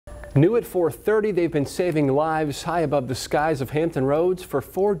New at 4:30, they've been saving lives high above the skies of Hampton Roads for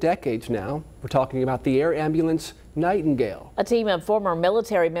 4 decades now. We're talking about the air ambulance Nightingale. A team of former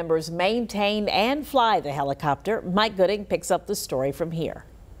military members maintain and fly the helicopter. Mike Gooding picks up the story from here.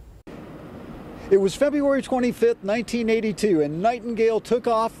 It was February 25th, 1982, and Nightingale took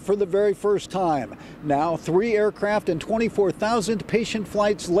off for the very first time. Now, 3 aircraft and 24,000 patient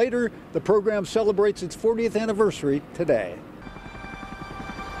flights later, the program celebrates its 40th anniversary today.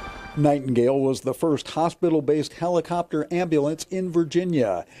 Nightingale was the first hospital-based helicopter ambulance in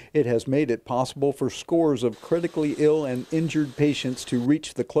Virginia. It has made it possible for scores of critically ill and injured patients to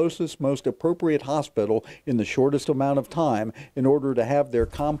reach the closest, most appropriate hospital in the shortest amount of time in order to have their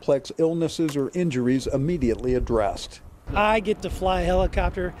complex illnesses or injuries immediately addressed. I get to fly a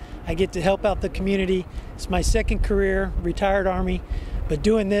helicopter. I get to help out the community. It's my second career, retired Army, but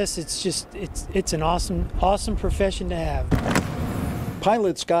doing this, it's an awesome profession to have.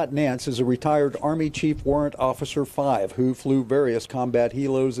 Pilot Scott Nance is a retired Army Chief Warrant Officer 5 who flew various combat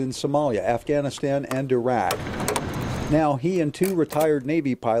helos in Somalia, Afghanistan, and Iraq. Now he and 2 retired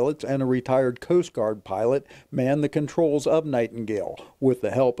Navy pilots and a retired Coast Guard pilot man the controls of Nightingale with the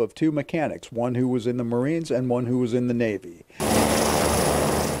help of 2 mechanics, one who was in the Marines and one who was in the Navy.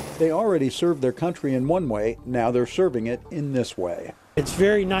 They already served their country in one way, now they're serving it in this way. It's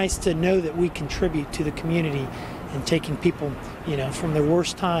very nice to know that we contribute to the community and taking people, from their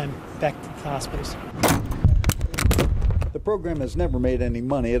worst time back to the hospitals. The program has never made any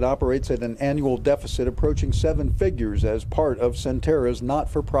money. It operates at an annual deficit approaching 7 figures as part of Centerra's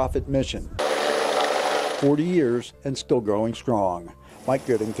not-for-profit mission. 40 years and still growing strong. Mike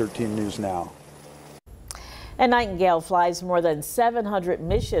Gooding, 13 News Now. And Nightingale flies more than 700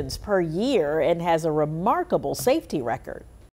 missions per year and has a remarkable safety record.